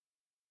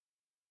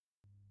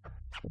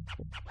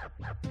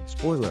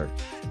Spoiler.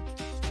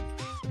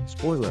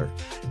 Spoiler.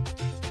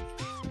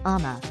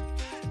 Ama.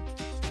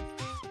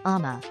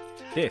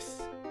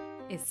 This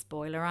is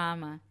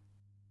Spoilerama.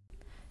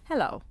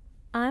 Hello,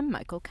 I'm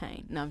Michael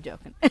Caine. No, I'm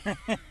joking.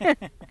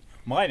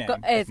 my name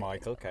is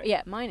Michael Caine.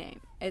 Yeah, my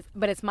name is,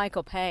 but it's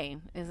Michael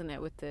Payne, isn't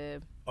it? With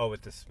the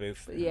with the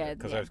spoof. Yeah,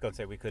 because I was going to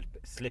say we could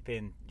slip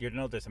in. You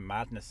know, there's a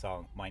Madness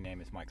song. My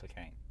name is Michael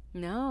Caine.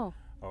 No.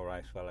 All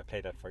right. Well, I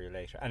play that for you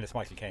later, and it's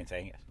Michael Caine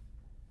saying it.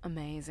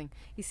 Amazing.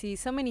 You see,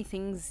 so many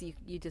things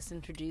you just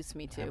introduced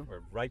me to. And we're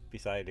right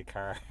beside the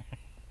car.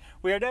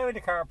 We are now in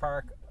the car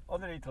park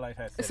underneath the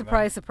lighthouse.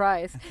 Surprise,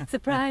 surprise,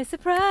 surprise,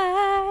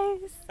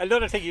 surprise.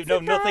 Another thing you know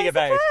nothing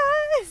about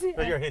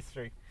for your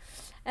history.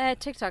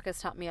 TikTok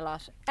has taught me a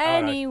lot.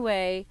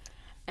 Anyway,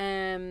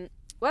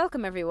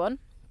 welcome everyone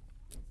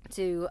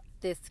to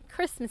this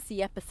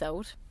Christmassy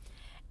episode.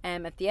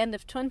 At the end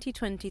of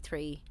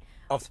 2023.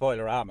 Of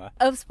Spoilerama.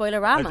 I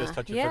just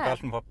thought you'd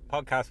forgotten what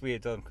podcast we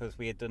had done because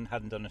we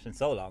hadn't done it in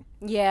so long.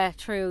 Yeah,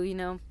 true. You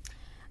know.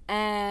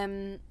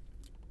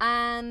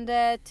 And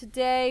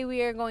today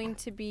we are going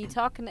to be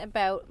talking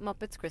about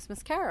Muppets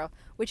Christmas Carol,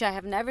 which I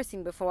have never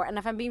seen before. And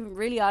if I'm being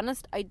really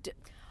honest,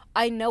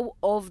 I know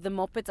of the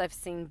Muppets. I've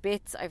seen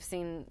bits, I've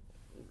seen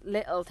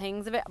little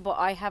things of it, but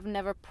I have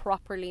never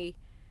properly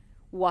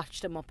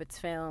watched a Muppets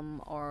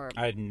film. Or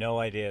I had no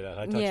idea that.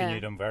 I thought you knew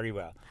them very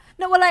well.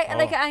 No, well,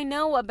 I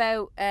know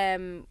about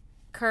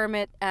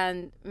Kermit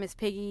and Miss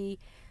Piggy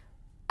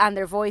and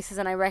their voices,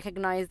 and I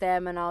recognise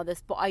them and all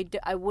this, but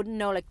I wouldn't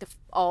know like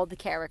all the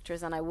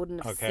characters, and I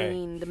wouldn't have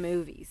seen the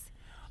movies.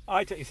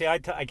 I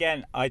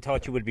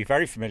thought you would be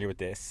very familiar with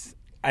this,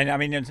 and I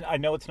mean, I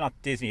know it's not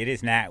Disney; it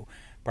is now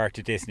part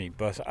of Disney,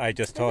 but I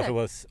just thought it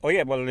was. Oh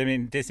yeah, well, I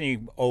mean, Disney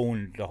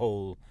owned the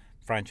whole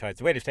franchise.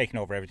 The way they've taken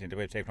over everything, the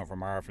way they've taken over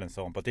Marvel and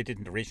so on, but they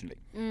didn't originally.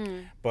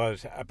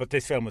 But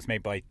this film was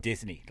made by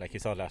Disney, like you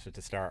saw that at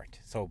the start.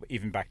 So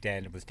even back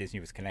then, it was Disney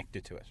was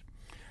connected to it.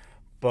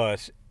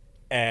 But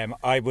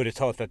I would have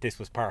thought that this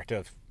was part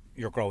of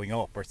your growing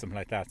up or something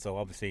like that. So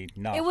obviously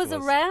not. It was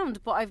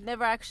around, but I've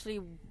never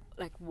actually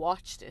like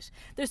watched it.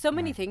 There's so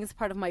many things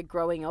part of my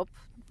growing up,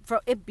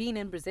 for it being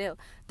in Brazil,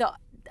 that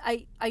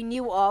I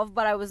knew of,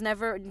 but I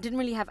didn't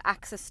really have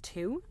access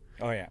to.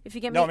 Oh yeah. If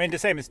you get me. No, I mean the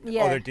same as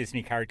other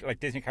Disney characters. Like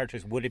Disney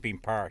characters would have been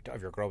part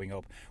of your growing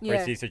up,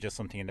 whereas these are just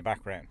something in the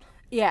background.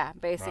 Yeah,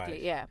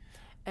 basically, yeah.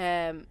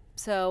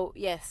 So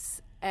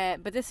yes,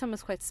 but this one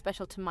was quite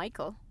special to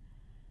Michael,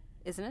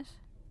 isn't it?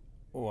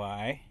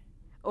 Why?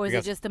 Or is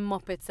it just the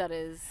Muppets that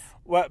is?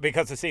 Well,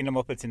 because I've seen the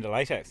Muppets in the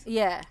lighthouse.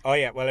 Yeah. Oh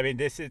yeah. Well, I mean,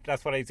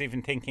 that's what I was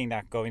even thinking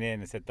that going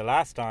in. I said the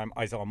last time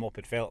I saw a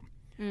Muppet film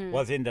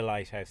was in the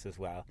lighthouse as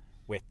well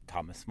with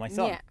Thomas, my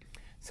son. Yeah.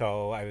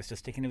 So I was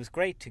just thinking it was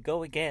great to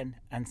go again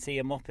and see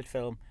a Muppet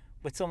film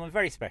with someone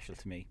very special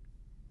to me.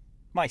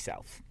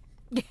 Myself.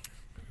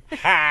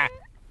 Ha!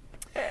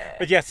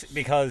 But yes,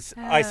 because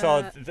I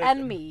saw...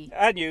 and me.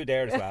 And you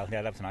there as well.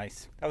 Yeah, that was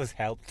nice. That was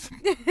helped.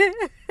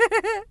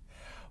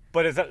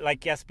 But is it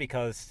like, yes,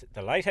 because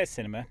the Lighthouse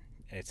Cinema,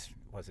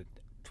 was it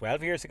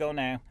 12 years ago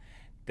now,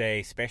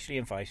 they specially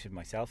invited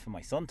myself and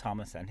my son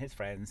Thomas and his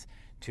friends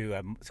to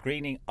a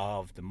screening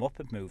of the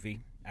Muppet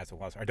movie, as it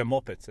was, or the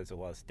Muppets as it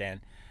was then,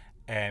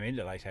 in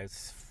the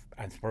Lighthouse,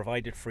 and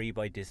provided free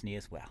by Disney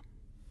as well.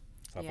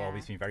 So I've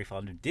always been very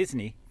fond of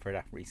Disney for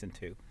that reason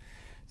too.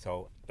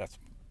 So that's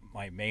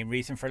my main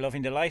reason for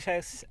loving the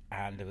Lighthouse,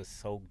 and it was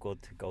so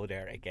good to go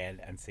there again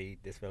and see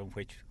this film,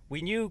 which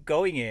we knew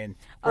going in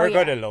we're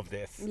going to love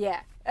this. Yeah.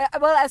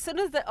 Well, as soon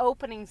as the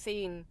opening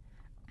scene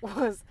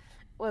was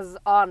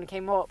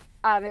came up,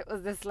 and it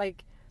was this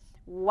like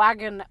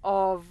wagon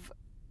of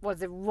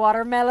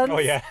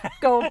watermelons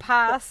going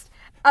past.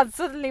 And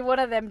suddenly one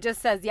of them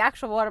just says, the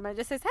actual waterman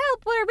just says,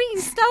 "Help, we're being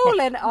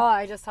stolen." Oh,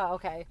 I just thought,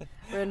 okay,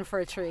 we're in for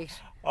a treat.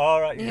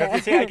 All right. Because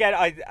you see, again,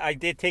 I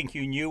did think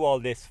you knew all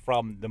this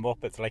from the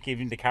Muppets, like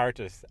even the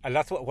characters. And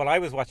that's what I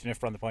was watching it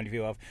from the point of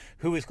view of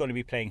who is going to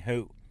be playing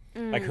who.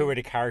 Like, who are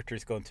the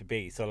characters going to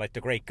be? So, like, the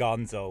great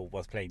Gonzo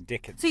was playing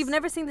Dickens. So you've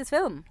never seen this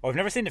film? Oh, I've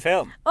never seen the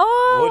film.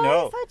 Oh,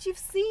 no. I thought you've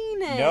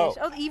seen it. No.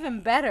 Oh,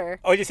 even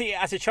better. Oh, you see,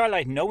 as a child, I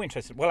had no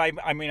interest. Well,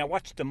 I mean, I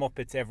watched the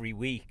Muppets every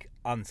week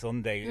on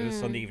Sunday. It was a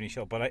Sunday evening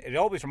show. But it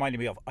always reminded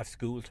me of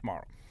school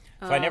tomorrow.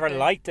 So I never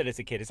liked it as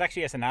a kid. It's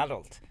actually as an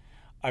adult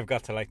I've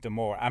got to like them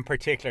more, and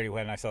particularly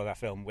when I saw that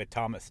film with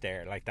Thomas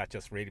there, like that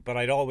just really. But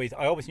I always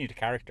knew the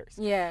characters.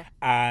 Yeah.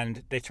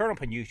 And they turn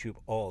up on YouTube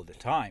all the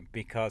time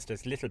because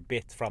there's little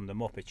bits from the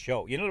Muppet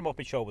Show. You know, the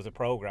Muppet Show was a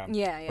program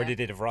where they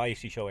did a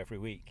variety show every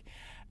week,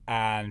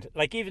 and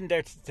like even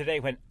there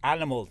today when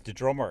Animal, the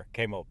drummer,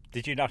 came up,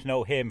 did you not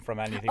know him from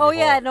anything? Oh before?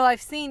 yeah, no,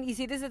 I've seen. You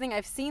see, this is the thing.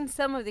 I've seen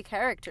some of the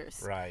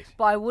characters, right?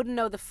 But I wouldn't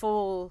know the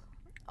full,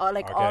 all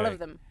of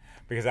them.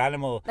 Because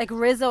Animal, like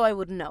Rizzo, I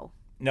wouldn't know.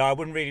 No, I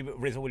wouldn't really.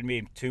 Rizzo wouldn't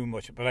be too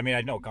much, but I mean,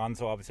 I know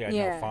Gonzo. Obviously, I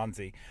know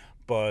Fonzie,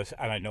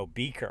 and I know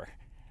Beaker.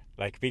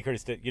 Like Beaker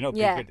is Beaker.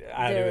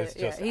 And it was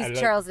just he's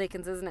Charles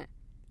Dickens, isn't it?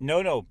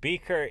 No.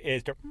 Beaker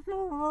is the...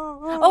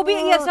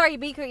 Oh, sorry,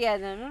 Beaker.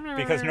 Yeah.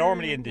 Because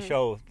normally in the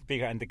show,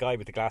 Beaker and the guy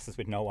with the glasses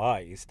with no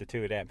eyes, the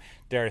two of them,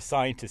 they're a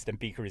scientist and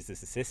Beaker is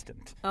his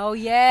assistant. Oh,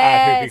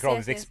 yes. Beaker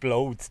always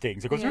explodes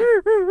things. It goes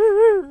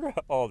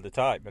all the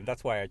time. And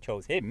that's why I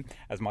chose him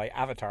as my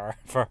avatar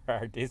for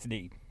our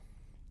Disney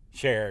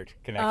shared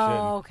connection.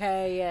 Oh,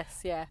 okay.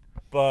 Yes, yeah.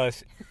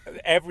 But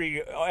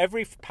every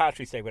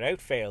Patrick's Day, without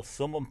fail,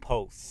 someone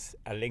posts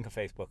a link on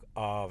Facebook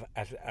of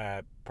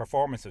a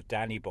performance of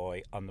Danny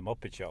Boy on the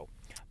Muppet Show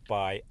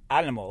by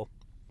Animal,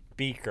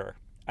 Beaker,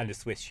 and the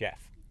Swiss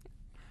Chef.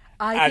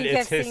 I think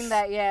I've seen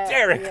that. Yeah,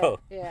 hysterical.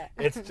 Yeah.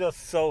 It's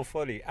just so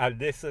funny, and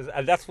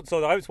that's what.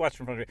 So I was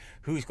watching from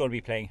who's going to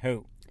be playing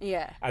who.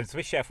 Yeah. And the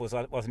Swiss Chef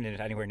wasn't in it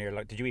anywhere near.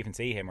 Like, did you even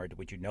see him, or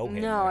would you know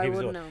him? No, I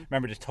wouldn't know.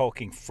 Remember the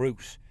talking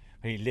fruit.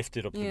 He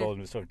lifted up the bowl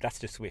and was sort of, that's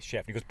the Swiss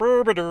Chef. And he goes,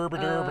 burr,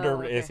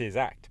 okay. Is his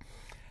act.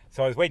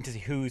 So I was waiting to see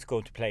who's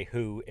going to play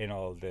who in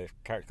all the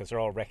characters, because they're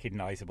all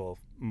recognisable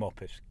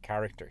Muppet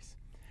characters.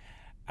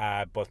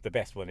 But the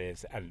best one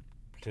is, and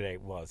today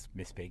was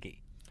Miss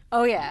Piggy.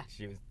 Oh, yeah.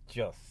 She was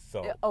just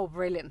so... Oh,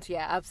 brilliant.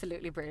 Yeah,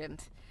 absolutely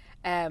brilliant.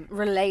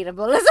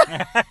 Relatable as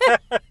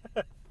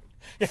well.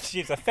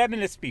 She's a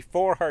feminist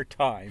before her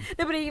time.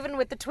 No, but even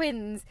with the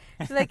twins,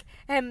 she's like,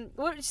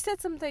 she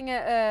said something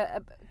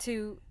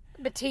to...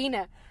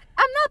 Bettina.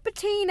 I'm not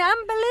Bettina,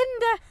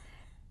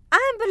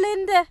 I'm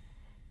Belinda.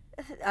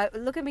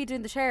 Look at me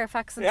doing the sheriff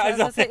accent. Yeah,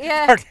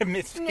 for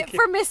Miss Piggy.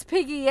 For Miss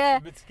Piggy, yeah.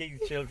 Miss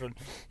Piggy's children.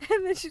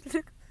 And then she's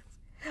like,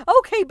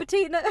 okay,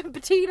 Bettina.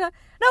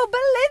 No,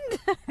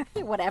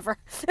 Belinda. Whatever.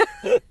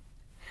 Like,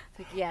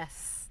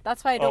 yes.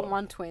 That's why I don't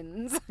want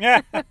twins.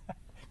 Yeah.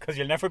 Because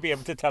you'll never be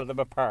able to tell them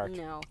apart.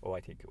 No. Oh,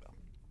 I think you will.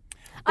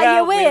 Well,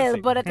 you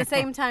will, but at the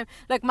same time,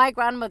 like my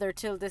grandmother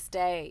till this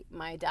day,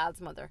 my dad's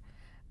mother,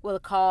 will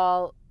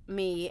call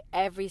me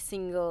every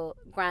single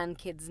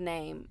grandkid's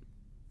name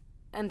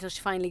until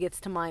she finally gets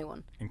to my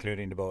one.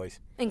 Including the boys,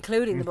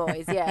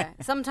 yeah.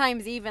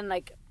 Sometimes even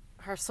like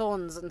her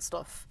sons and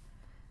stuff,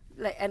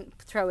 like, and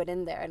throw it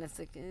in there, and it's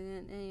like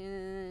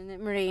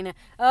Marina.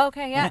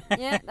 Okay,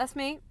 yeah, that's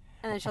me.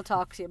 And then she'll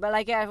talk to you. But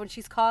like, yeah, when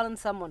she's calling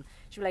someone,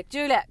 she'll be like,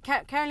 Julia,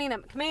 Carolina,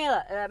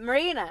 Camila,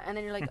 Marina, and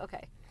then you're like,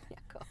 okay, yeah,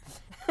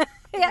 cool.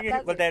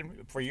 Yeah. Well,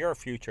 then for your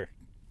future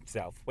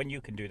self, when you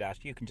can do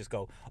that, you can just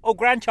go, oh,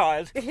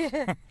 grandchild.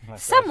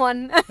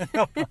 Someone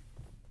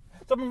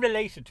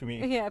related to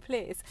me. Yeah,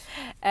 please.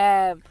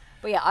 But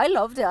yeah, I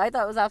loved it. I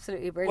thought it was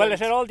absolutely brilliant. Well, it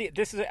had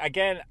this is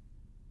again,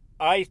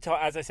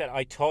 as I said,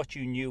 I thought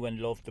you knew and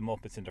loved the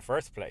Muppets in the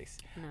first place.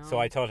 No. So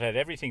I thought it had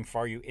everything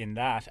for you in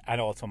that, and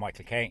also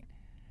Michael Caine.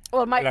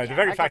 Well, the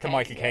very fact that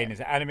Michael Caine is,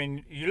 and I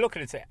mean, you look at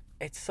it and say,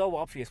 it's so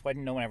obvious. Why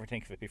didn't no one ever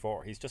think of it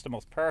before? He's just the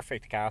most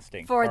perfect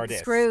casting for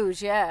this.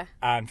 Scrooge, yeah.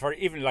 And for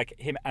even like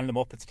him and the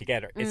Muppets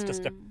together, it's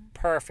just a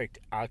perfect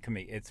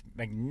alchemy. It's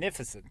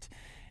magnificent.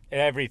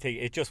 Everything,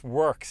 it just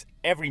works.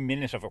 Every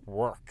minute of it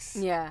works.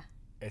 Yeah.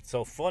 It's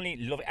so funny,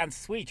 lovely, and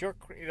sweet. You're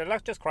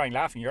not just crying,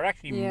 laughing. You're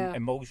actually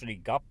emotionally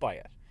got by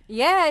it.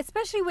 Yeah,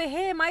 especially with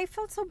him. I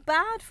felt so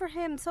bad for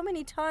him so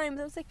many times.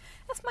 I was like,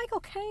 that's Michael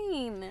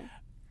Caine.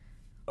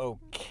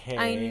 Okay,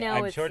 I know.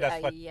 I'm sure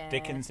that's what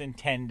Dickens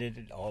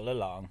intended all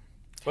along.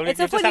 Well, it's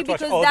you just have to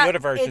watch all the other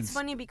versions. It's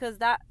funny because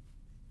that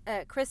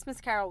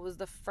Christmas Carol was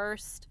the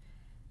first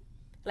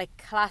like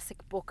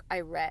classic book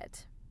I read.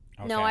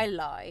 Okay. No, I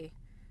lie.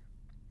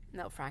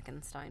 No,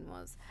 Frankenstein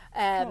was.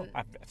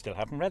 I still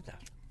haven't read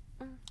that.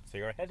 So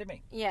you're ahead of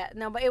me. Yeah,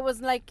 no, but it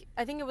was like,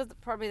 I think it was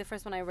probably the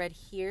first one I read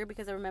here,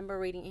 because I remember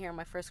reading it here on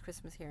my first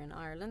Christmas here in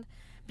Ireland,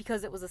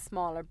 because it was a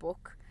smaller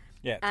book.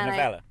 Yeah, it's a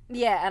novella.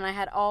 And I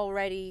had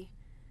already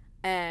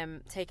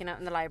taken out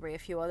in the library a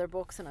few other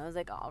books, and I was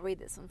like, oh, I'll read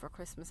this one for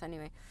Christmas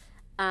anyway.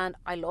 And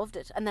I loved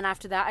it. And then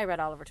after that, I read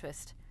Oliver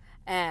Twist.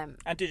 And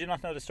did you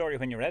not know the story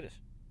when you read it?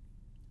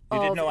 You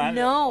didn't know anything?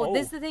 No, oh.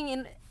 This is the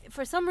thing.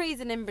 For some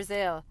reason in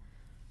Brazil,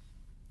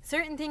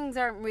 certain things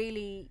aren't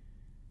really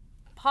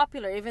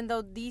popular, even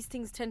though these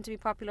things tend to be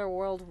popular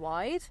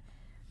worldwide.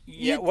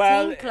 Yeah,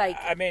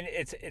 I mean,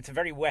 it's a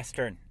very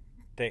Western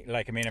thing.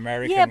 Like, I mean,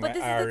 American. Yeah, but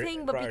this is the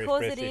thing. But because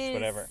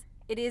British,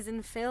 it is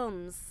in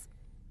films.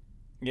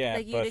 Yeah,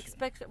 like you'd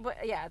expect. But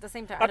yeah, at the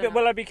same time.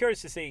 I'd be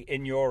curious to see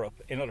in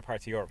Europe, in other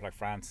parts of Europe, like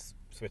France,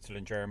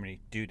 Switzerland,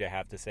 Germany, do they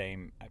have the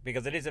same?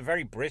 Because it is a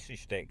very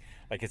British thing.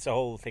 Like, it's the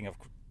whole thing of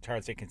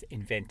Charles Dickens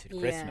invented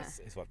Christmas,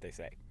 is what they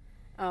say.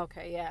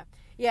 Okay,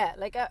 yeah.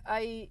 Like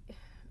I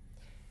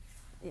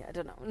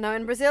don't know. Now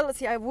in Brazil,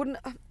 see,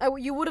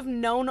 you would have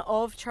known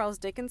of Charles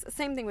Dickens.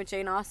 Same thing with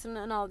Jane Austen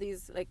and all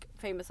these like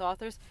famous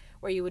authors,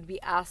 where you would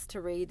be asked to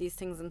read these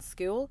things in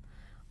school.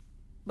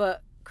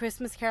 But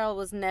Christmas Carol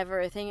was never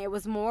a thing. It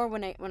was more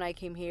when I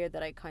came here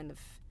that I kind of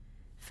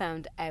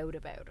found out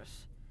about it.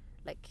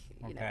 Like,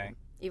 you know,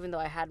 even though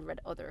I had read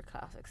other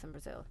classics in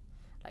Brazil,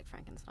 like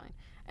Frankenstein.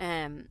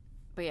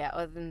 But yeah,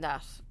 other than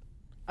that,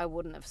 I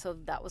wouldn't have. So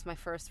that was my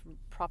first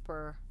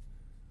proper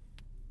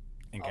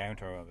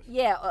encounter of it.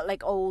 Yeah,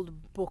 like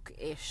old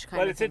book-ish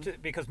kind of thing. Well,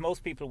 it's because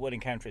most people would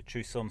encounter it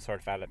through some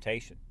sort of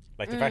adaptation.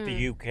 Like the fact that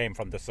you came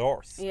from the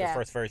source. Yeah. The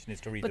first version is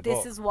to read But the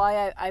book. this is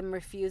why I'm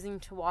refusing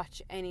to watch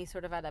any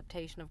sort of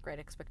adaptation of Great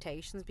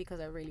Expectations,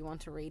 because I really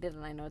want to read it,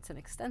 and I know it's an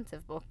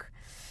extensive book.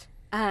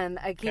 And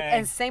I keep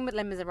and same with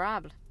Les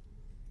Miserables.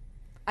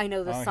 I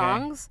know the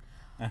songs.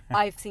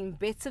 I've seen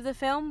bits of the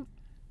film,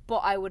 but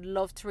I would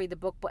love to read the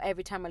book. But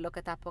every time I look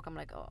at that book, I'm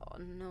like, oh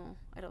no,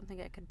 I don't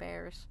think I could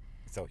bear it.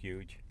 It's so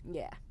huge.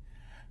 Yeah.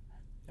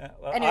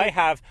 Well, Anyway. I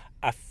have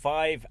a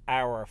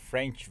 5-hour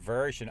French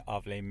version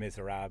of Les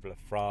Miserables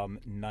from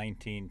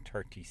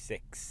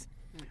 1936,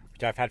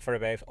 which I've had for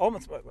about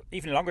almost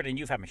even longer than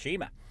you've had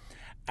Mishima,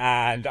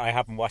 and I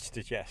haven't watched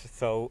it yet.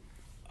 So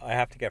I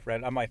have to get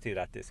around. I might do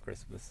that this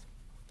Christmas.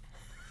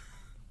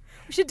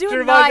 We should do a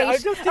Remind-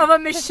 night of a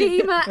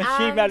Mishima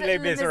Mishima and Les Les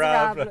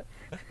Miserables.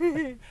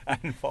 Miserables.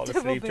 And fall Double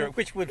asleep. bill.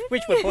 Which would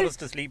put us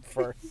to sleep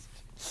first?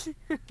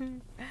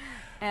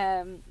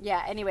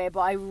 Yeah, anyway, but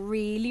I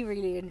really,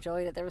 really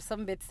enjoyed it. There were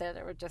some bits there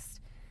that were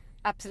just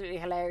absolutely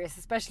hilarious,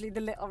 especially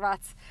the little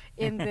rats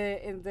in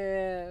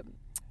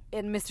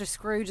Mr.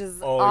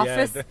 Scrooge's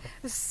office. Yeah.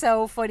 It was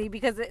so funny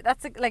because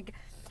that's like,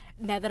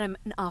 now that I'm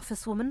an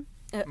office woman,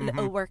 a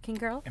little working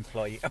girl.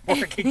 Employee,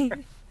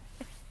 working.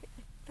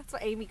 That's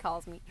what Amy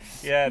calls me.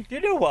 Yeah, do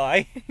you know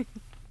why?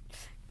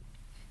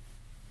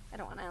 I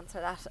don't want to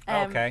answer that.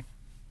 Okay.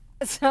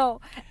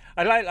 So,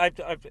 I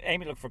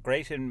Amy looked for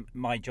great in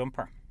my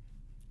jumper.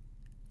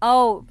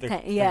 oh,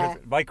 okay, yeah.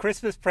 My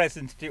Christmas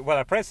present to you, well,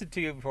 a present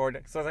to you before,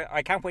 so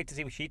I can't wait to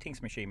see what she thinks,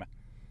 Mishima.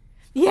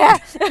 Yeah,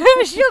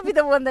 she'll be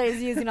the one that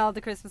is using all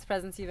the Christmas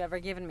presents you've ever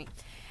given me.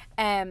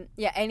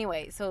 Yeah.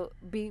 Anyway, so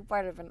be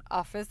part of an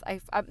office.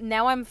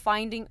 Now I'm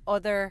finding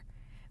other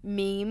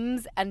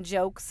memes and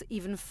jokes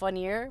even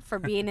funnier for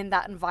being in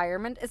that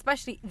environment,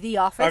 especially The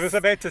Office. I was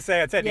about to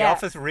say, The Yeah.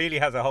 Office really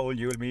has a whole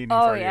new meaning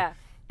Oh for you. yeah.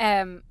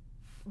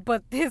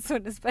 But this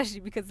one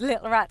especially because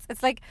Little Rats.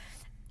 It's like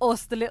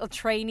us, the little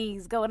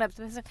trainees, going up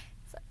to Mr.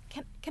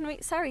 Can we?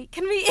 Sorry,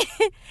 can we?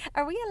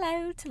 Are we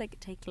allowed to like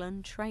take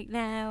lunch right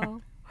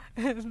now?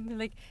 And they're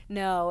like,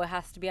 no, it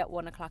has to be at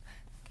 1:00.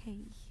 Okay,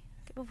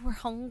 but we're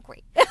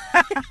hungry.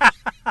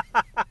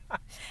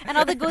 And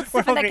all the good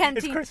stuff in the canteen.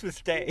 It's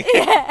Christmas Day.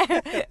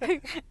 Yeah.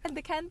 And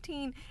the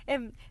canteen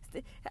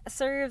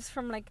serves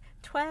from like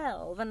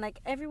 12, and like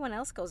everyone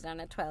else goes down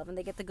at 12 and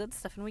they get the good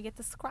stuff and we get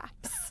the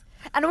scraps.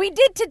 And we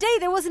did today.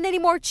 There wasn't any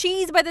more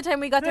cheese by the time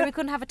we got there. We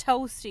couldn't have a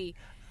toasty.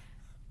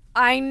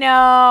 I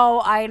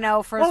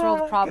know. First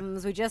world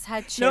problems. We just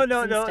had chips No.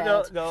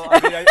 instead. I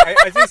mean,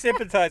 I do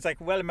sympathise. Like,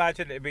 well,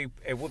 imagine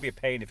it would be a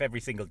pain if every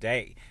single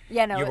day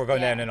Yeah, no, you were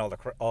going yeah. down and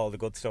all the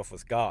good stuff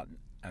was gone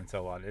and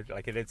so on. It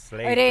is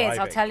slave It is. driving.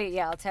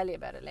 I'll tell you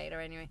about it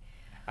later. Anyway.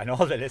 And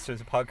all the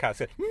listeners of the podcast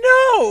said,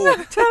 "No,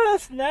 tell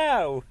us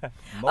now."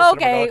 Most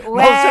Okay, of them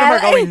are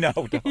going, "No,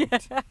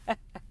 don't."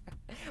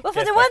 Well, for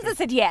Yes, the ones that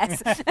said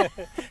yes,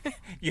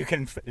 You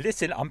can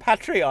listen on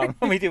Patreon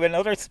when we do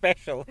another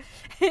special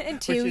in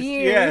 2 which is,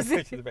 years. Yes,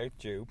 which is about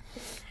you.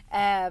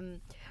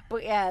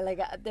 But yeah, like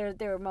there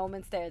were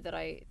moments there that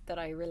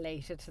I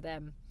related to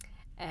them.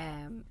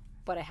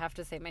 But I have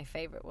to say my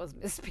favourite was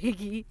Miss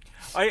Piggy.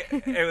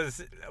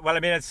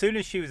 As soon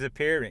as she was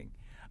appearing,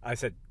 I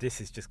said,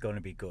 this is just going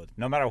to be good.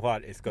 No matter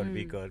what, it's going to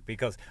be good.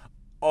 Because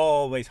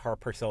always her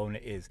persona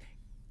is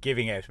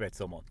giving out about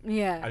someone.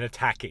 Yeah. And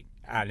attacking.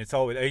 And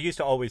it used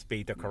to always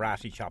be the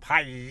karate chop.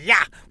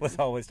 Hi-ya! Was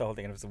always the whole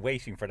thing. And I was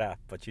waiting for that.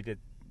 But she did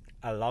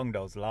along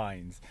those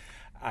lines.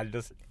 And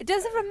just...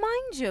 Does it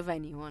remind you of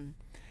anyone?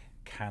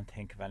 Can't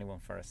think of anyone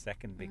for a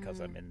second because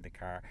I'm in the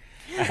car.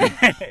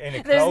 In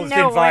a closed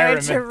nowhere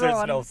environment, to there's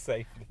run. no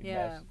safety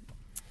Yeah.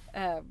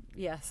 net.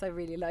 Yes, I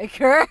really like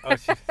her.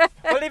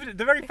 Well, even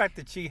the very fact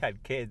that she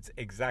had kids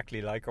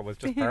exactly like her was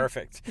just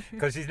perfect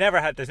because there's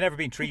never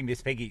been 3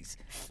 Miss Piggies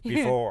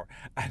before,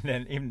 and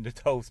then even the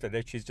toast, and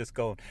then she's just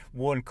going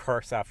one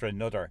curse after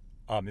another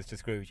on Mr.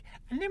 Scrooge,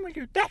 and then we'll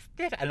do that,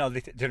 and all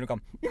the children go.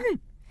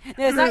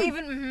 No, it's not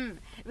even.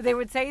 They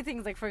would say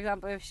things like, for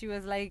example, if she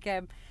was like,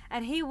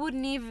 and he would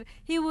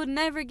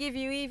never give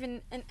you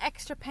even an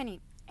extra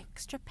penny,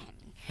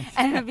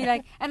 and I'd be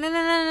like,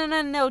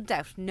 no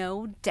doubt.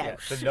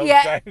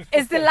 Yeah, doubt.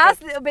 It's the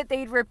last little bit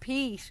they'd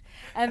repeat,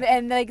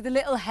 and like the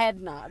little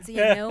head nods,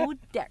 no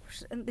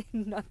doubt, and they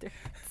nod their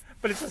heads.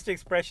 But it's just the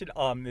expression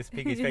on Miss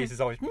Piggy's face is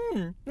always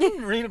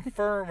real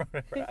firm,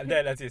 and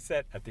then as you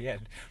said at the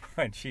end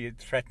when she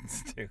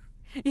threatens to.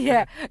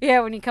 Yeah,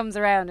 when he comes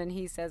around and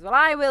he says, well,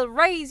 I will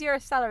raise your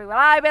salary. Well,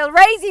 I will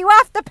raise you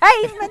off the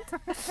pavement.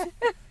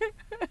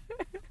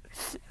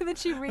 And then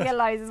she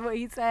realises what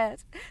he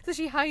said. So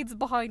she hides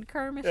behind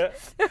Kermit. Yeah.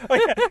 Oh,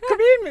 yeah. Come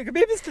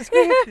here, Mr.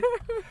 Scrooge.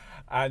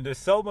 And there's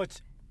so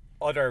much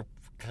other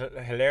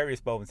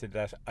hilarious moments in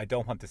that I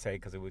don't want to say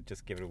because it would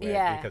just give it away.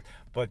 Yeah.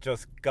 But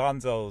just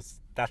Gonzo's,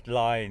 that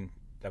line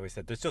that we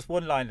said, there's just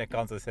one line that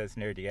Gonzo says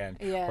near the end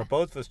where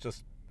both of us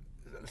just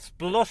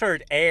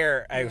spluttered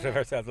air out of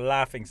ourselves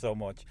laughing so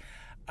much,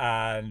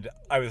 and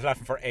I was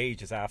laughing for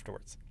ages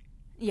afterwards.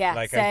 Yeah,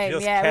 like, same. I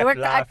just Yeah, we kept were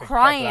laughing,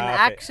 crying, kept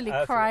laughing. actually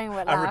Absolutely. crying with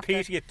and laughter.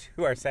 repeating it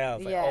to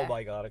ourselves. Like, Yeah. oh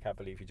my god, I can't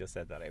believe you just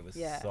said that. It was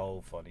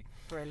so funny.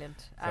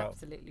 Brilliant,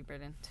 absolutely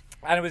brilliant.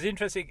 And it was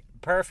interesting,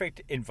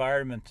 perfect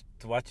environment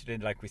to watch it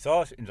in. Like, we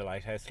saw it in the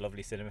Lighthouse,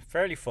 lovely cinema,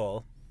 fairly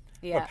full,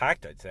 well,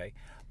 packed, I'd say,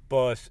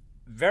 but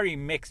very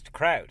mixed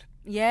crowd.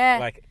 Yeah,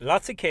 Like,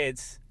 lots of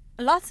kids,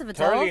 lots of adults.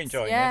 thoroughly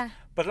enjoying it,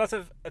 but lots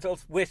of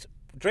adults with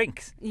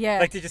drinks. Yeah.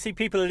 Like, did you see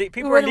people were With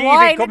leaving,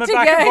 wine coming to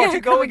back go- and forth to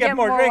go come and get and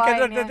more get drink? more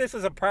And wine, yeah. this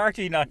was a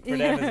party night for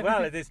them as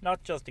well. It is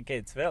not just a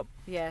kids' film.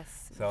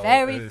 Yes, So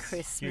very it was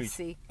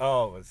Christmassy. huge.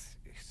 Oh, it was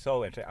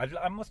so interesting.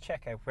 I must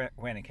check out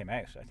when it came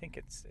out. I think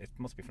it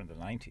must be from the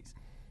 90s.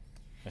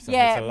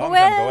 Yeah, it's a long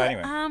time ago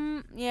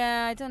anyway.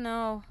 Yeah, I don't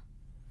know.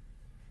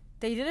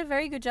 They did a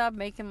very good job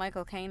making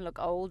Michael Caine look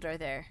older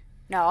there.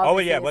 No, Oh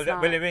well, yeah. obviously Well, it's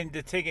I not. mean,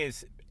 the thing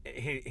is,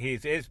 he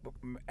is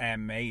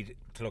made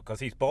to look, because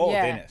he's bald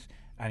Yeah. in it,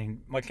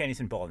 and Michael Caine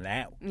isn't bald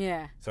now.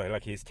 Yeah. So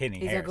like he's thinning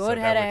He's a hair. good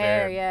so head that of was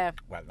hair, yeah.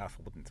 Well, I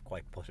wouldn't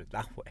quite put it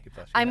that way,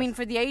 but I yes. mean,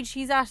 for the age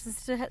he's at, to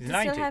still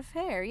 90. have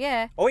hair,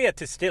 yeah. Oh yeah,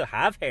 to still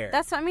have hair.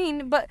 That's what I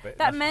mean. But But that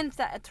that's- meant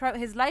that throughout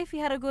his life he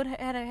had a good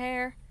head of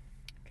hair.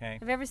 Okay.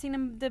 Have you ever seen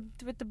him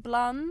with the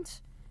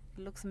blonde?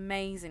 It looks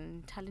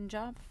amazing. Italian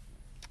job.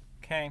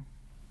 Okay.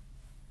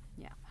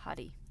 Yeah,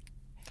 hottie.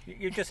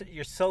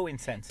 You're so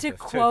insensitive.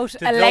 To quote to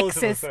those of us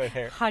Alexis, without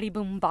hair. hottie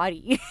boom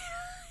body.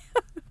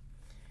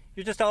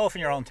 You're just off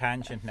on your own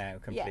tangent now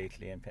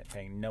completely and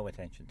paying no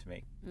attention to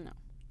me. No.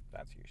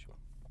 That's usual.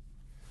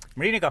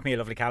 Marina got me a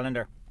lovely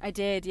calendar. I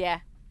did, yeah.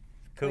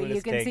 Coolest Well,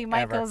 you can thing see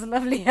Michael's ever.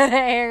 lovely head of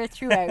hair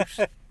throughout.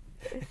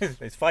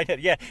 It's fine.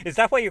 Yeah, is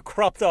that why you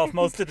cropped off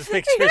most of the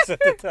pictures at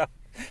the top?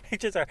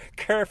 Pictures are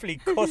carefully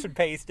cut and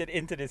pasted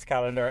into this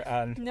calendar,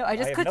 and No, I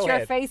just have cut no your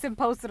head. face and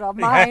posted on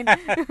mine.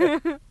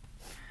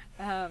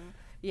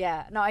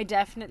 Yeah, no, I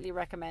definitely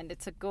recommend.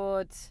 It's a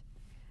good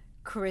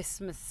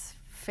Christmas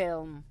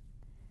film.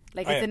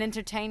 Like, Oh, it's yeah. an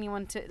entertaining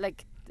one to,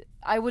 like,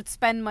 I would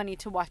spend money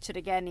to watch it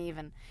again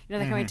even. You know,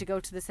 they're Mm-hmm. going to go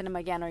to the cinema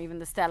again or even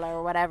the Stella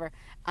or whatever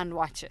and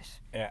watch it.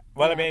 Yeah.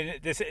 Well, Yeah. I mean,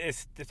 this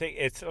is the thing.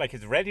 It's like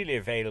it's readily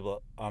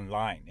available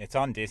online. It's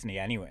on Disney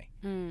anyway,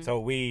 so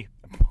we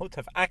both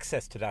have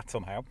access to that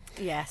somehow.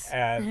 Yes.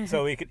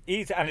 So we could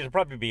easily, and it'll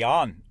probably be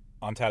on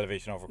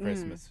television over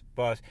Christmas.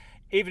 But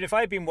even if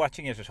I'd been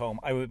watching it at home,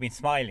 I would have been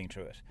smiling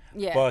through it.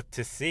 Yeah. But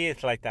to see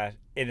it like that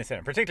in a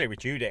cinema, particularly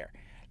with you there,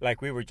 like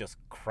we were just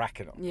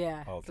cracking up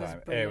Yeah, all the it was time.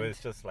 It brilliant. was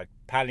just like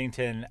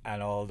Paddington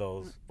and all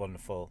those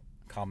wonderful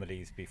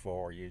comedies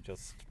before. You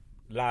just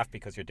laugh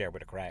because you're there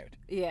with a crowd.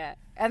 Yeah,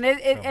 and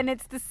and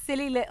it's the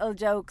silly little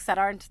jokes that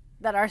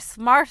are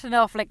smart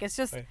enough. Like, it's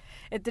just Right.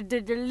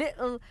 they're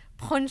little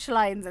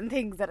punchlines and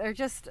things that are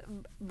just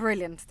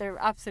brilliant. They're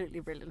absolutely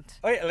brilliant.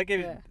 Oh yeah, like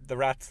Yeah. the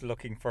rat's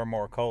looking for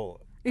more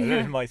coal. The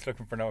little mice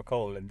looking for no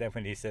coal, and then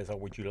when he says, "Oh,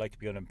 would you like to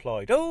be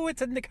unemployed?" Oh,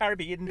 it's in the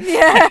Caribbean.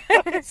 Yeah.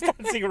 It's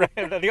dancing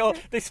around, and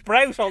they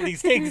sprout all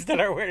these things that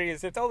are wearing.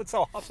 It's it's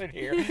so hot in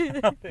here.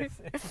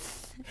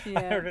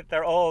 Yeah.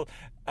 They're all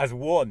as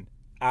one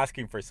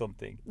asking for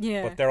something.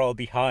 Yeah. But they're all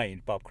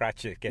behind Bob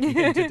Cratchit getting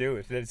him to do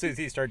it. And as soon as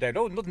he started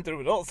out, nothing to do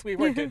with us. We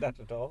weren't doing that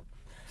at all.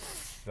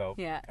 So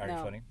Yeah, very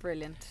no, funny.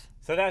 brilliant.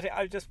 So that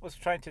I just was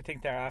trying to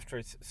think there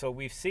afterwards. So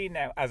we've seen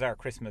now as our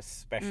Christmas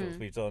specials,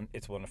 we've done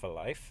It's a Wonderful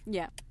Life.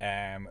 Yeah.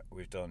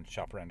 We've done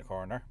Shop Around the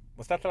Corner.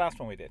 Was that the last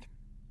one we did?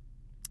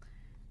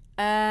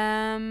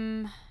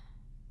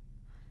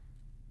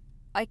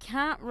 I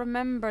can't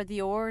remember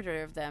the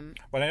order of them.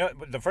 Well, I know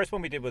the first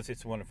one we did was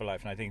It's a Wonderful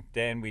Life, and I think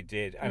then we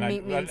did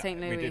Meet Me in St.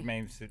 We Louis. did Meet Me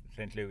in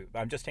St. Louis.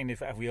 I'm just thinking,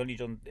 have we only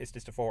done? Is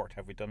this the fourth?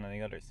 Have we done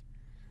any others?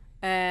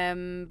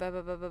 Did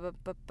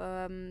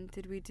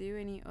we do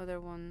any other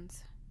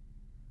ones?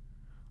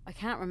 I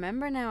can't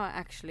remember now,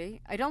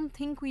 actually. I don't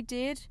think we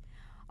did.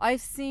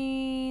 I've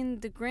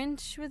seen The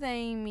Grinch with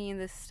Amy and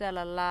the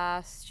Stella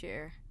last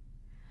year.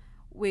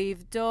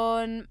 We've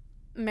done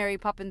Mary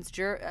Poppins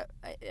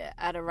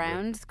at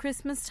around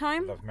Christmas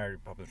time. Love Mary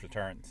Poppins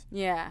Returns.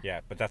 Yeah.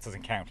 Yeah, but that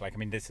doesn't count. Like, I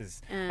mean, this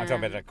is I'm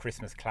talking about a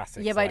Christmas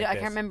classic. Yeah, but like I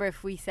this. can't remember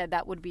if we said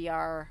that would be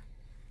our,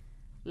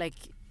 like...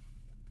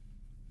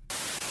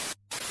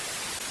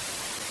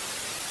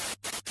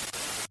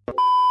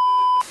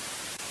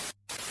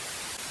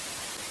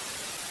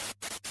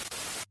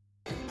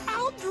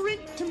 I'll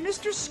drink to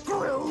Mr.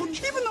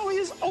 Scrooge, even though he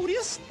is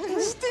odious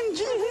and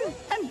stingy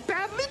and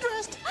badly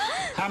dressed.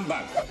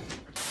 Humbug.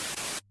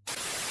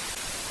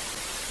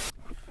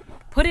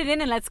 Put it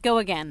in and let's go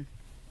again.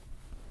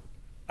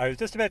 I was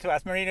just about to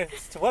ask Marina,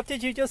 so what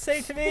did you just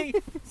say to me?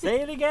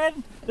 Say it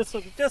again,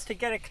 just to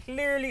get it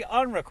clearly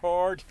on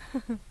record.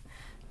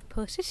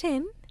 Put it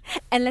in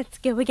and let's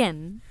go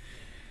again.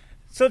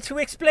 So to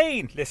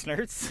explain,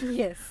 listeners,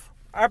 Yes.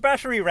 our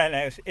battery ran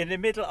out in the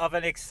middle of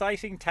an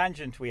exciting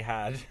tangent we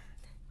had.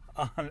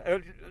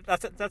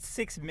 That's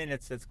 6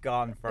 minutes that's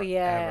gone forever.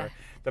 Yeah.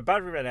 The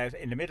battery ran out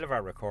in the middle of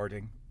our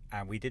recording,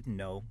 and we didn't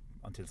know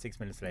until 6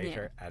 minutes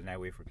later. And now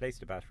we've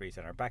replaced the batteries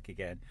and are back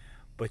again.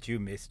 But you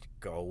missed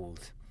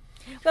gold.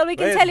 Well, we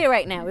can Well, tell you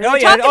right now. We oh were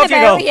yeah, talking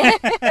off you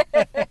about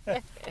go. yeah.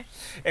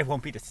 It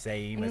won't be the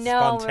same as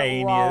No,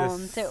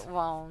 spontaneous. it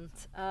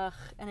won't. Ugh,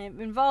 and it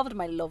involved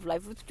my love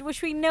life,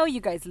 which we know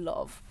you guys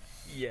love.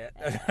 Yeah,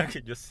 I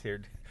can just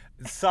hear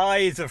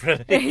sighs of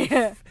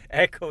relief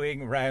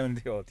echoing round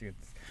the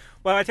audience.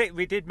 Well, I think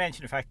we did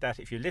mention the fact that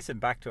if you listen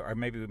back to, or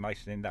maybe we might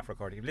have in that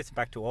recording, if you listen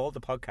back to all the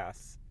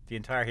podcasts, the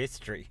entire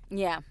history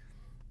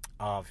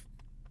of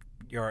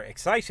your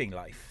exciting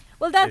life.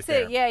 Well, that's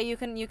it. Yeah, you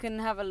can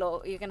have a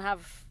look. You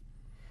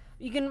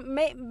can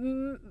make.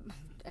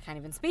 I can't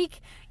even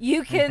speak.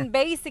 You can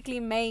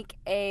basically make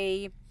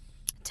a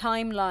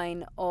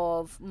timeline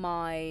of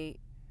my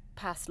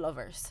past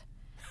lovers.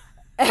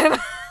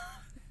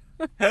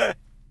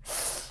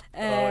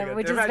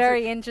 Which is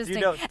very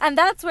interesting. And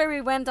that's where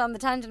we went on the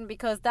tangent,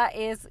 because that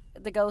is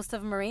the ghost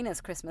of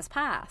Marina's Christmas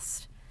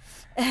past.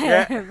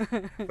 Yeah.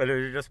 But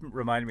it just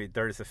reminded me,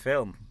 there is a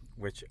film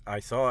which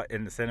I saw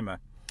in the cinema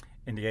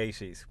in the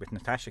 80s with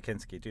Natasha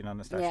Kinski. Do you know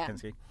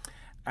Natasha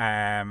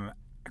Kinski?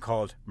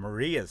 Called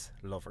Maria's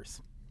Lovers.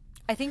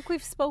 I think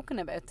we've spoken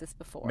about this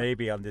before.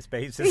 Maybe on this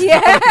basis.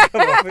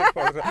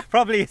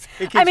 Probably.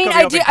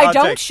 I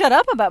don't shut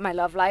up about my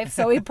love life,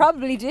 so we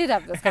probably did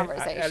have this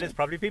conversation. And it's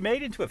probably been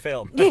made into a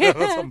film at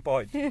some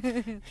point.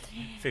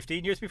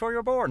 15 years before you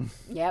were born.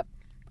 Yep.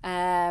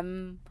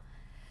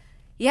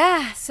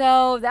 Yeah,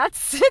 so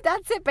that's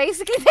it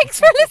basically. Thanks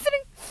for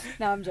listening.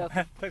 No, I'm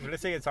joking. Thanks for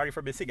listening and sorry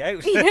for missing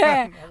out.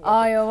 Yeah.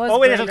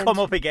 It'll come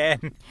up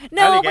again.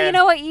 No, but you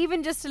know what?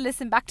 Even just to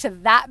listen back to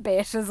that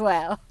bit as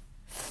well.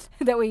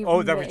 That we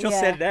just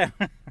said now.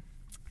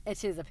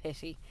 It is a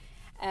pity.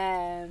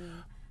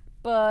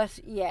 But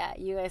yeah,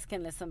 you guys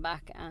can listen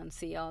back and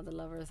see all the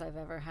lovers I've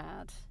ever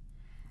had.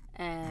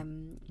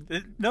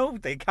 No,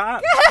 they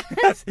can't.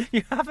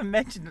 You haven't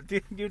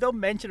mentioned. You don't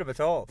mention them at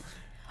all.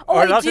 Oh,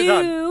 I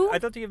do. I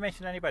don't think you've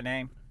mentioned any by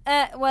name.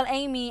 Well,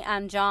 Amy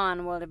and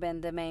John would have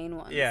been the main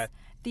ones. Yeah.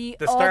 The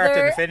start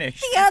and the finish.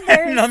 The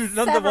other none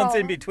of the ones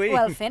in between.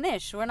 Well,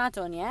 finish. We're not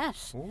done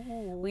yet.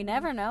 Ooh. We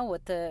never know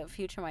what the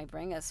future might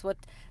bring us. What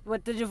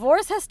the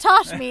divorce has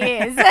taught me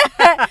is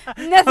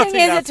nothing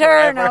is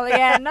eternal. Forever.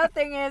 Yeah,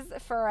 nothing is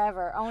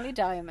forever. Only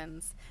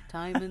diamonds.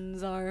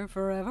 Diamonds are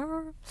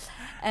forever.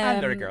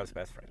 And they're a girl's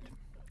best friend.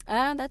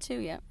 And that too,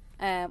 yeah.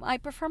 I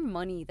prefer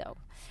money though.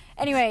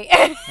 Anyway.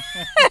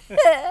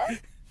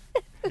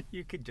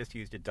 You could just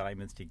use the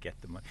diamonds to get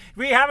the money.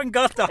 We haven't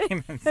got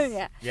diamonds.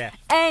 Yeah.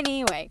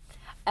 Anyway,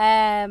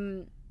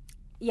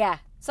 yeah.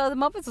 So the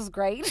Muppets was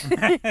great.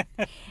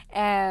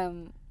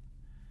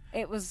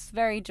 It was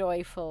very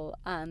joyful,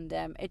 and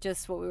it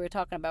just what we were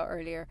talking about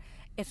earlier.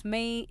 It's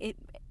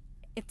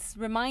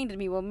reminded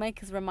me. Well, Mike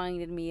has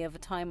reminded me of a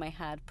time I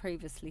had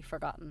previously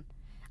forgotten,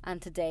 and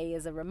today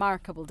is a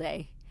remarkable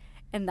day,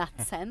 in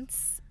that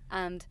sense.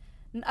 And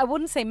I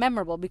wouldn't say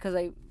memorable because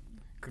I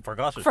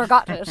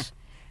forgot it.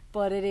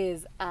 But it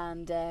is,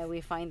 and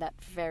we find that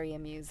very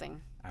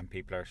amusing. And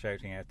people are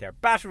shouting out there,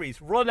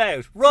 batteries, run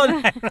out,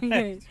 run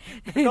out.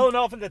 Going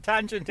off on the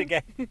tangent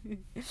again.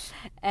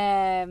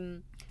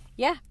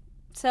 Yeah.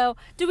 So,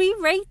 do we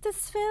rate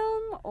this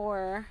film,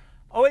 or?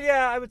 Oh,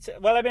 yeah, I would say,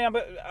 well, I mean,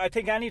 I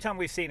think anytime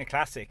we've seen a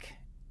classic,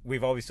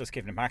 we've always just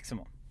given a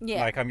maximum. Yeah.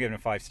 Like, I'm giving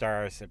it 5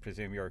 stars. I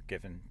presume you're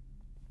giving,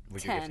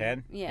 would 10. You give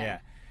 10? Yeah.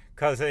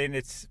 Because, I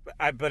mean,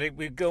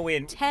 we go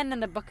in. 10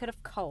 and a bucket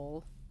of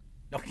coal.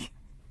 Okay.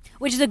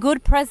 Which is a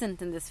good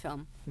present in this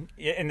film.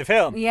 In the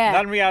film? Yeah.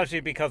 Not in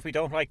reality, because we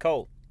don't like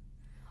coal.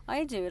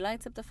 I do. It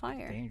lights up the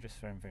fire. Dangerous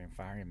for the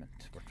environment.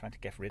 We're trying to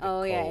get rid of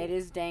coal. Oh, yeah, it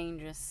is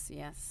dangerous,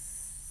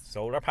 yes.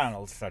 Solar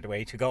panels are the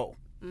way to go.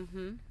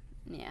 Mm-hmm.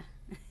 Yeah.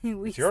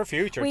 It's your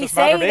future. We doesn't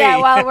matter say me. that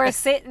while we're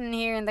sitting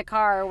here in the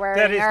car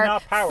wearing our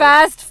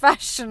fast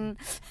fashion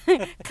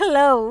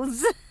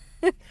clothes.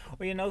 Well,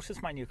 you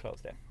noticed my new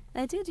clothes then?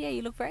 I did, yeah.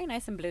 You look very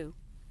nice and blue.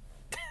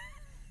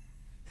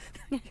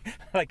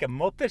 Like a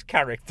Muppet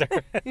character.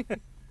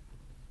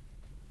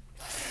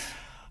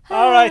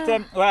 All right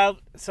then. Well,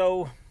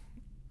 so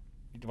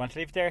do you want to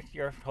leave it there?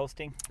 You're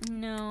hosting?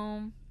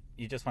 No.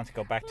 You just want to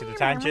go back to the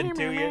tangent,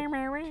 do you?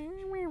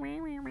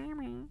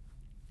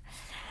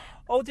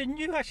 Oh, didn't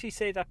you actually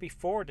say that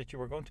before, that you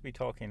were going to be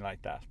talking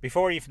like that?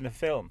 Before even the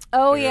film?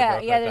 Oh, yeah.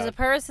 There's a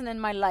person in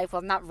my life.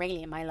 Well, not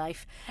really in my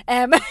life.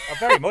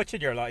 Very much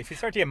in your life. He's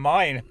certainly in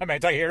mine. I mean,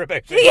 I hear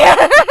about it.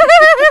 Yeah.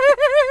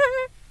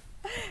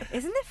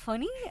 Isn't it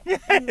funny?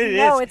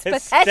 It's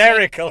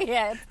hysterical. Pathetic.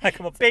 Yeah. I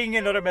come up, bing,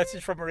 another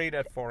message from Marina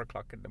at 4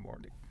 o'clock in the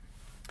morning.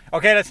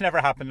 Okay, that's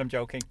never happened. I'm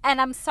joking. And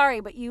I'm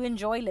sorry, but you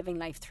enjoy living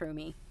life through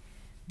me.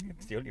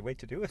 It's the only way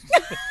to do it.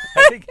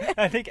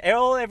 I think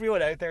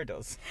everyone out there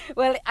does.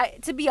 Well,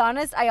 to be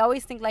honest, I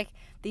always think like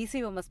these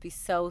people must be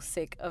so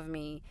sick of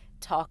me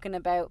talking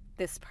about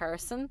this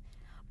person.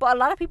 But a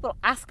lot of people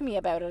ask me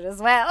about it as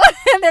well.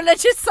 And they're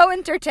just so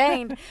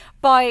entertained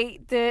by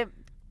the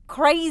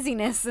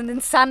craziness and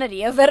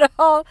insanity of it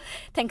all,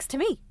 thanks to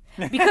me.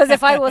 Because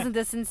if I wasn't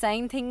this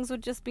insane, things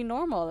would just be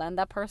normal and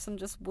that person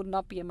just would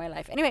not be in my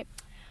life. Anyway,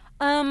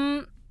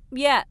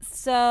 yeah,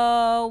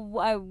 so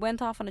I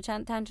went off on a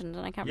tangent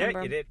and I can't remember.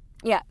 Yeah, you did.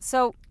 Yeah,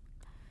 so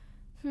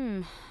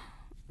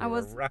I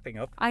was wrapping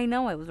up. I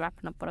know I was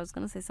wrapping up, but I was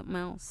going to say something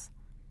else.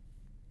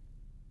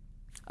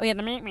 Oh yeah,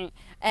 the me.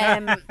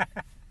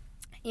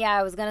 Yeah,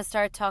 I was gonna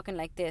start talking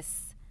like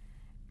this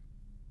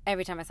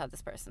every time I saw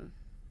this person,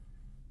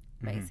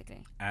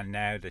 basically. And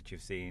now that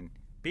you've seen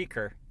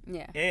Beaker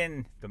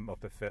in the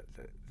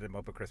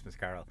Muppet Christmas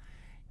Carol,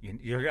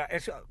 you're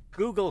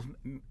Google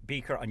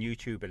Beaker on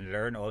YouTube and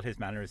learn all his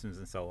mannerisms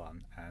and so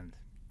on. And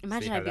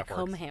imagine I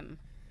become him,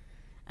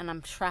 and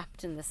I'm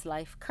trapped in this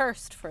life,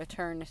 cursed for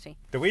eternity.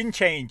 The wind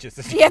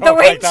changes. Yeah, the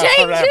wind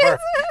changes.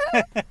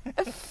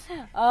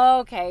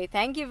 Okay,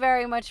 thank you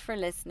very much for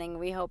listening.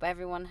 We hope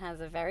everyone has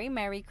a very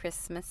Merry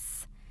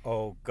Christmas.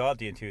 Oh God,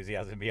 the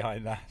enthusiasm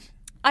behind that.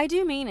 I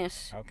do mean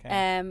it.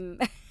 Okay.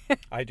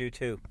 I do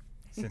too.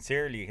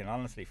 Sincerely and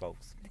honestly,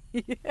 folks.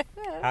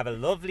 Have a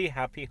lovely,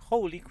 happy,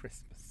 holy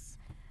Christmas.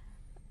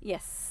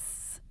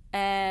 Yes.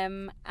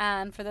 And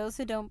for those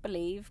who don't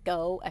believe,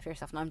 go F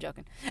yourself. No, I'm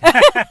joking.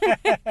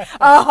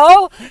 a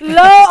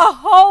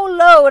whole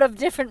load of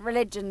different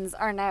religions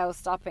are now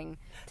stopping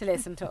to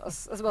listen to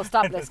us. Well,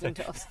 stop listening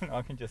to us.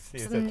 I can just see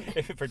it.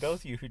 If for those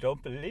of you who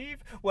don't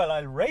believe, well,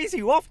 I'll raise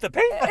you off the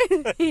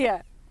pavement.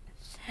 Yeah.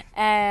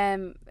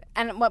 And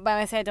when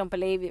I say I don't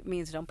believe, it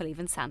means I don't believe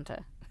in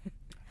Santa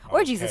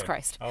or Jesus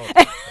Christ.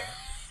 Okay.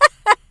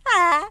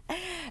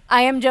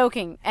 I am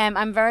joking.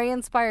 I'm very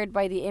inspired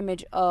by the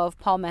image of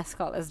Paul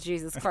Mescal as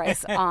Jesus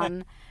Christ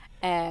on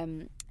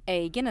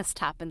a Guinness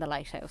tap in the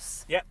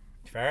lighthouse. Yeah,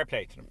 fair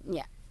play to them.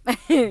 Yeah.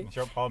 I'm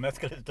sure Paul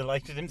Mescal is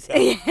delighted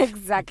himself.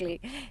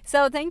 Exactly.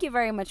 So thank you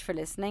very much for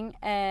listening.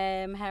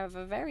 Have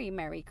a very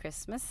Merry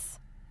Christmas.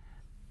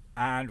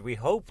 And we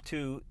hope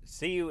to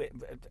see you.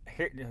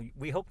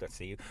 We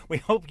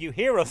hope you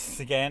hear us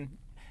again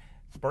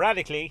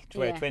sporadically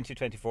throughout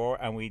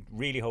 2024, and we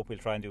really hope we'll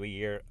try and do a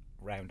year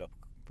roundup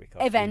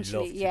because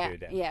eventually. we love to do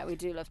them. Yeah, we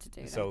do love to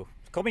do them. So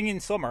coming in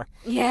summer,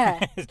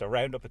 is the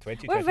roundup of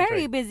 2023. We're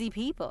very busy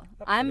people.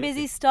 Absolutely. I'm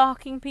busy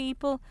stalking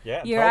people.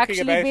 Yeah, you're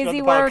actually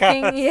busy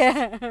working.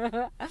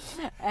 Yeah,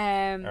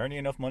 earning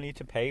enough money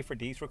to pay for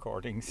these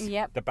recordings.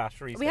 Yep, the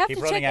batteries we that have keep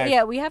to running check. out.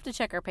 Yeah, we have to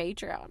check our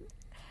Patreon.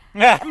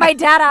 My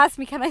dad asked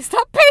me, "Can I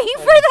stop paying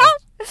for that?"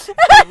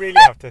 We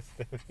really have to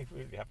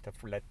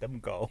let them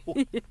go.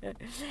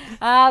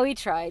 We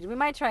tried. We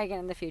might try again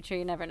in the future.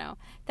 You never know.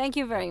 Thank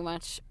you very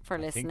much for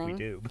listening. I think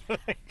we do.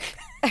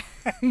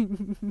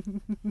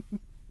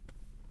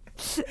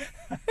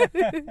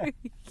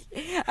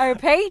 Our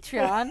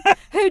Patreon,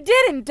 who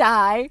didn't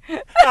die.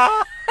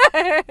 Oh,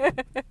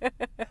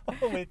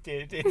 it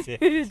did.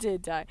 Who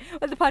did die?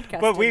 Well, the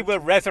podcast. But we will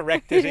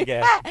resurrect it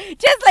again.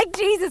 Just like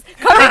Jesus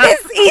coming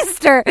this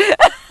Easter.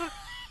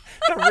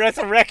 The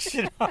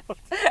resurrection of...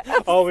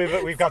 Oh,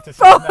 we've got to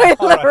stop now.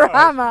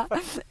 Spoilerama.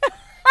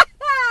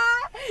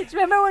 Do you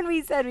remember when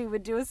we said we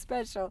would do a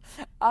special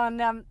on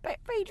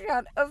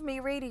Patreon of me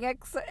reading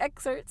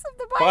excerpts of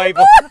the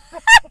Bible?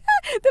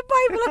 The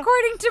Bible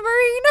according to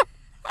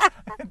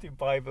Marina. Do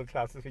Bible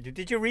classes with you.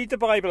 Did you read the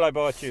Bible I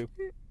bought you?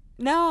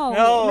 No.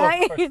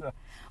 Of course not.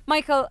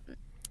 Michael,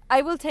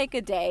 I will take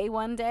a day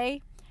one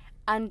day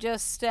and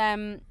just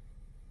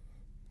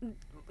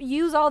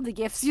use all the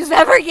gifts you've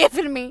ever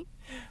given me.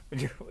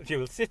 You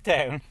will sit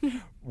down,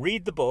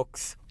 read the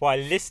books while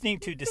listening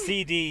to the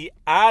CD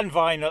and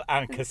vinyl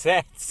and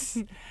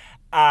cassettes,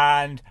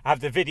 and have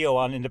the video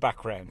on in the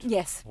background.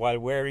 Yes. While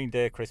wearing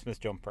the Christmas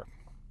jumper.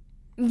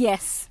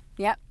 Yes.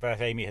 Yep.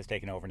 But Amy has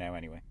taken over now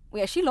anyway.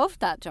 Yeah, she loved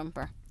that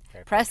jumper.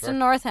 Okay, Preston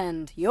North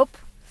End. Yup.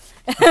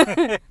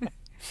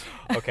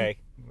 Okay.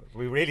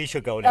 We really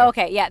should go now.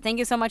 Okay, yeah. Thank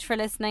you so much for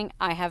listening.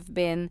 I have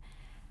been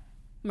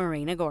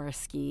Marina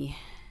Gorski.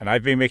 And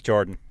I've been Mick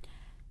Jordan.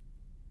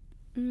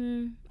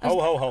 Ho,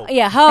 ho, ho.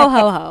 Yeah, ho,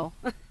 ho, ho.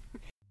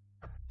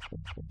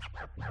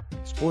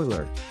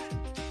 Spoiler.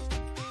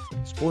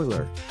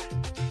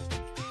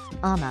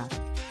 Ama.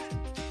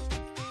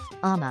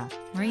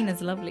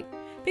 Marina's lovely.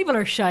 People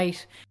are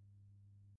shite.